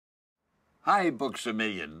Hi, Books A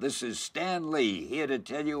Million. This is Stan Lee, here to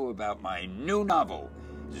tell you about my new novel,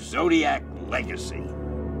 Zodiac Legacy.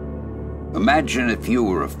 Imagine if you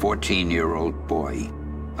were a 14-year-old boy.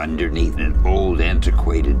 Underneath an old,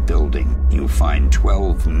 antiquated building, you find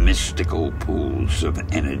 12 mystical pools of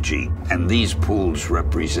energy, and these pools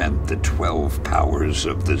represent the 12 powers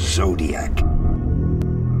of the Zodiac.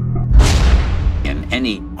 In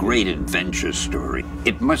any great adventure story,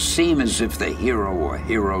 it must seem as if the hero or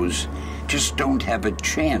heroes just don't have a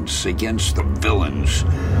chance against the villains,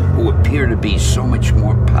 who appear to be so much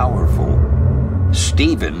more powerful.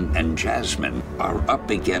 Stephen and Jasmine are up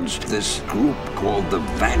against this group called the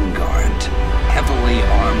Vanguard, heavily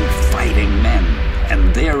armed fighting men,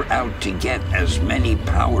 and they're out to get as many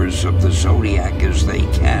powers of the Zodiac as they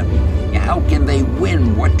can. How can they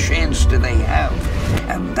win? What chance do they have?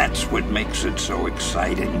 And that's what makes it so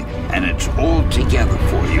exciting, and it's all together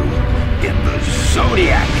for you in the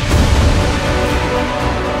Zodiac.